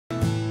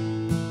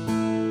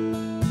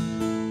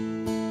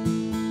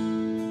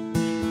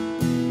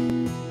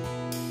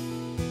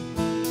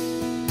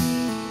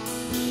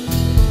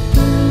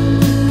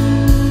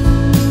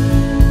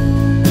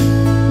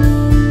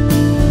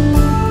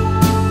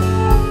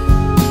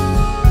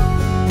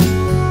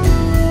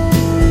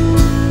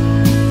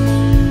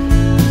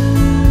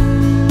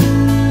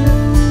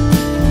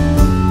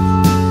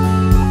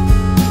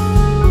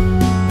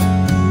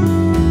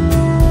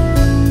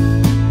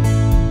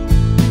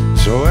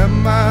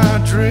I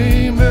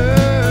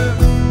dreaming?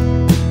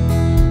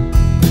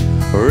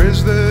 Or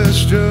is this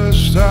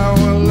just how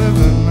we're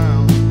living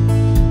now?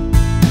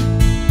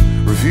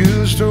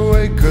 Refuse to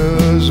wait,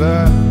 'cause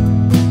I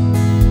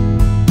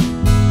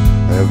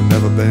have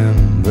never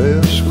been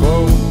this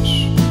close.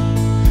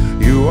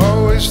 You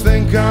always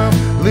think I'm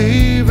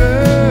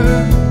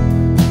leaving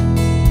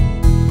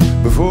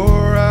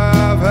before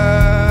I've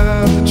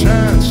had the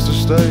chance to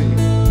stay.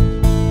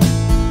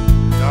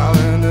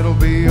 Darling,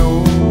 it'll be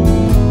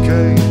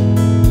okay.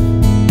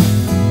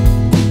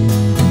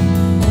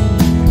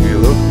 You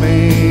look me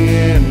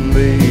in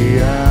the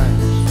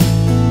eyes.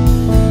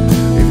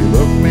 If you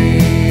look me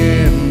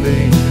in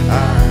the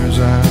eyes,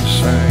 I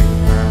say,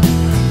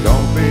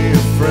 don't be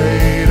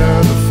afraid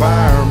of the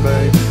fire,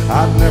 babe.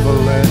 I'd never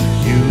let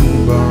you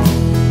burn.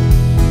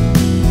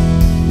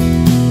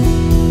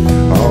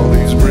 All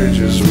these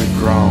bridges we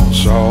cross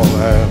all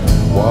have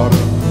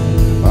water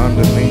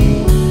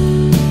underneath.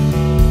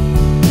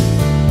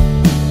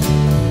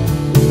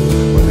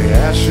 When the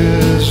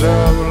ashes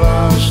of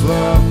lost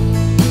love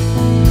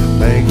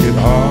make it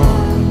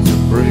hard to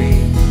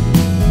breathe.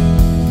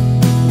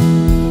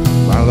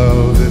 My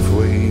love, if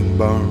we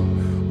burn,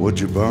 would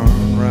you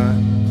burn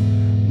right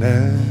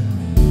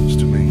next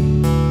to me?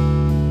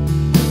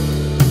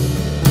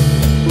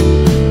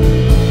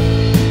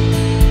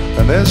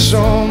 And there's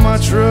so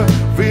much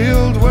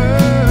revealed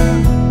when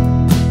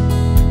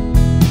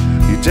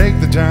you take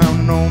the time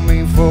to know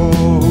me for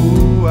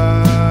who I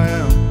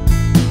am.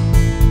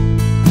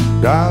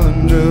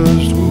 Darling,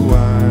 just who I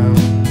am.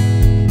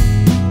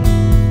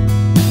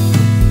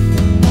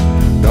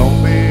 Don't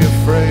be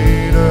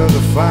afraid of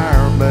the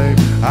fire, babe.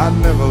 I'd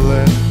never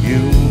let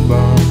you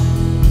burn.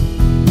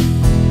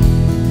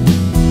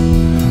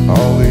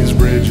 All these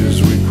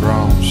bridges we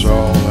cross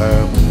all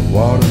have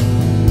water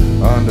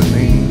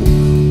underneath.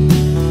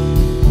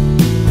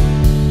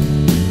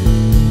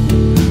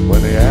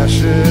 When the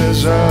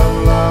ashes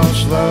of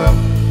lost love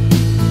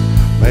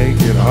make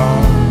it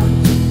hard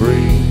to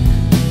breathe.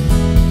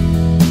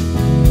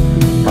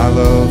 My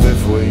love,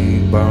 if we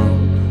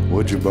burn,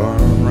 would you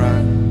burn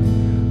right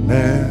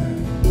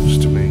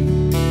next to me?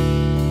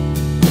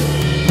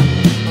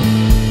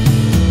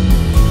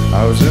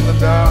 I was in the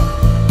dark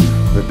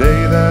the day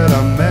that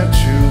I met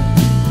you.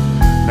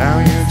 Now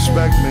you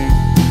expect me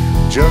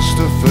just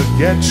to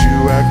forget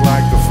you. Act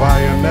like the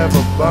fire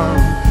never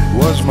burned. It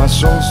was my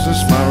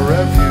solstice, my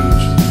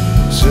refuge.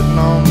 Sitting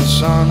on the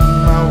sun,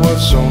 I was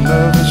so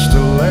nervous to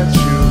let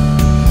you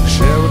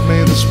share with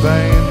me this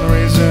pain. The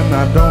reason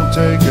I don't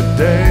take a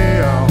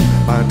day off,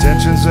 my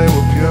intentions, they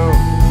were pure.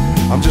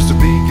 I'm just a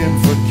beacon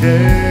for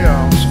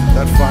chaos.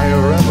 That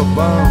fire ever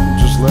burned,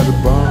 just let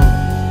it burn.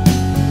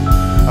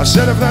 I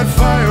said if that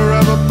fire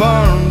ever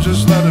burned,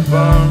 just let it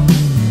burn.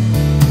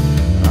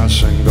 And I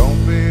sing,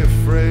 don't be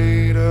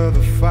afraid of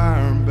the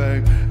fire,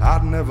 babe.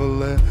 I'd never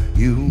let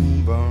you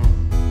burn.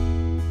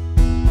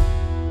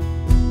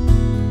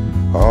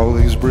 All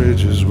these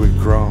bridges we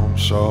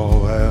cross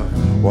all have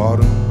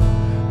water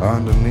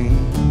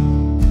underneath.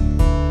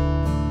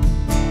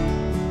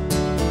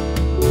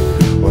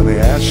 When the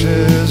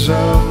ashes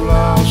of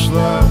lost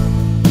love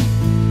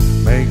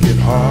make it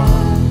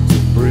hard to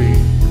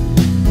breathe.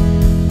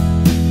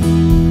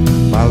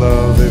 My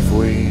love, if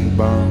we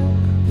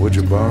burn, would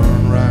you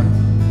burn right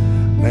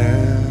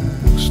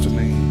next to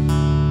me?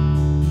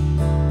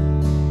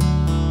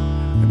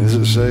 And is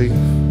it safe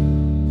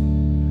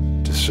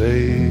to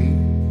say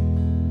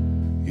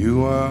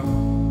you are?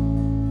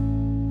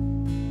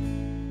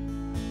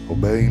 Oh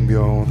babe,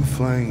 you're the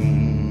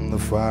flame, the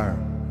fire,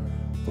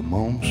 but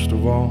most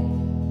of all,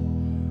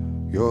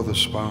 you're the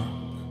spark.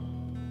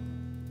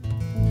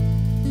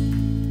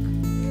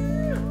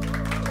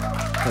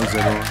 Thanks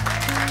everyone.